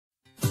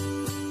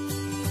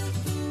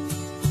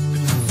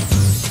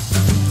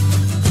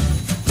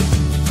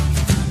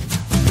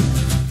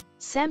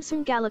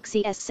Samsung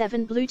Galaxy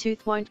S7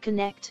 Bluetooth won't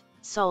connect,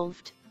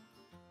 solved.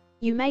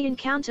 You may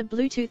encounter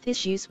Bluetooth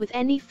issues with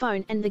any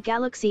phone, and the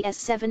Galaxy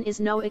S7 is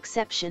no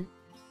exception.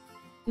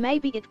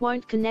 Maybe it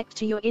won't connect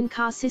to your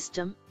in-car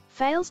system,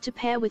 fails to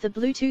pair with a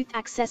Bluetooth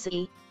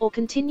accessory, or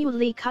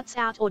continually cuts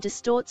out or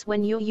distorts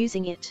when you're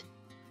using it.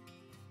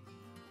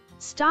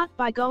 Start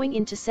by going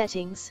into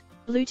Settings,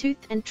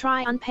 Bluetooth, and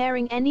try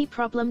unpairing any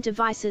problem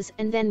devices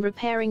and then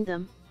repairing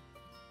them.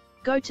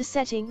 Go to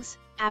Settings,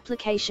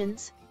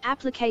 Applications,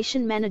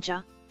 Application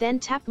Manager, then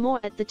tap More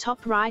at the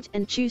top right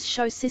and choose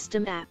Show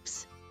System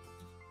Apps.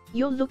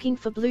 You're looking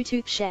for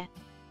Bluetooth Share.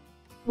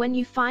 When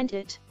you find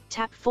it,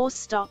 tap Force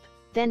Stop,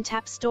 then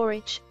tap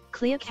Storage,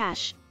 Clear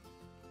Cache.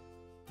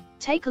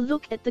 Take a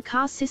look at the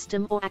car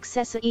system or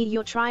accessory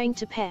you're trying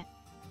to pair.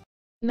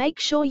 Make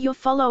sure you're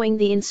following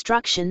the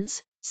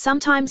instructions.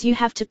 Sometimes you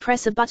have to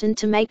press a button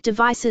to make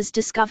devices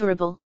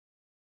discoverable.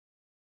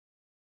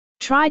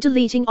 Try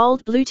deleting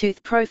old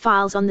Bluetooth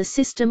profiles on the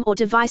system or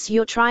device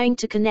you're trying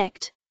to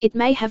connect. It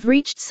may have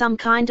reached some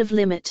kind of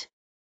limit.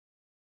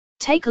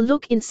 Take a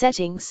look in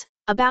Settings,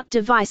 About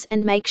Device,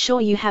 and make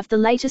sure you have the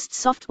latest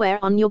software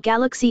on your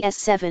Galaxy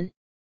S7.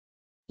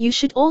 You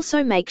should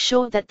also make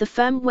sure that the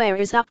firmware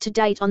is up to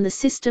date on the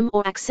system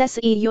or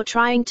accessory you're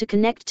trying to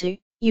connect to.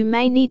 You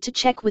may need to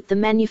check with the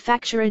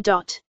manufacturer.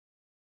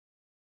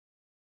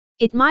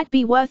 It might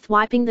be worth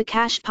wiping the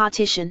cache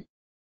partition.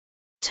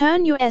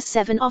 Turn your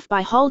S7 off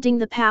by holding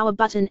the power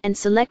button and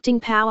selecting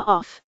Power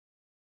Off.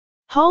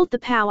 Hold the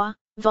power,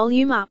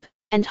 volume up,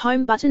 and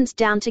home buttons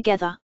down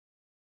together.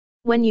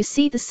 When you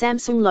see the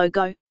Samsung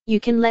logo, you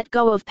can let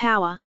go of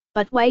power,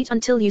 but wait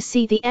until you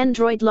see the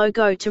Android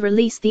logo to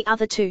release the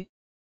other two.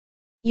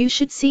 You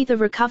should see the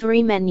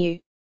recovery menu.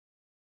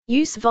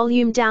 Use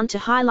volume down to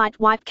highlight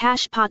Wipe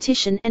Cache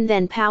Partition and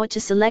then power to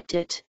select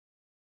it.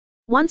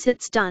 Once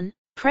it's done,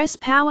 press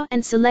power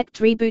and select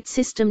Reboot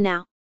System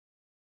Now.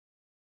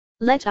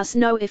 Let us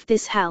know if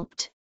this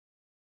helped.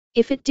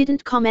 If it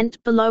didn't,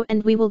 comment below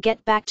and we will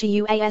get back to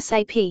you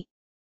ASAP.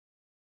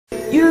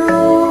 You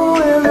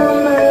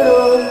will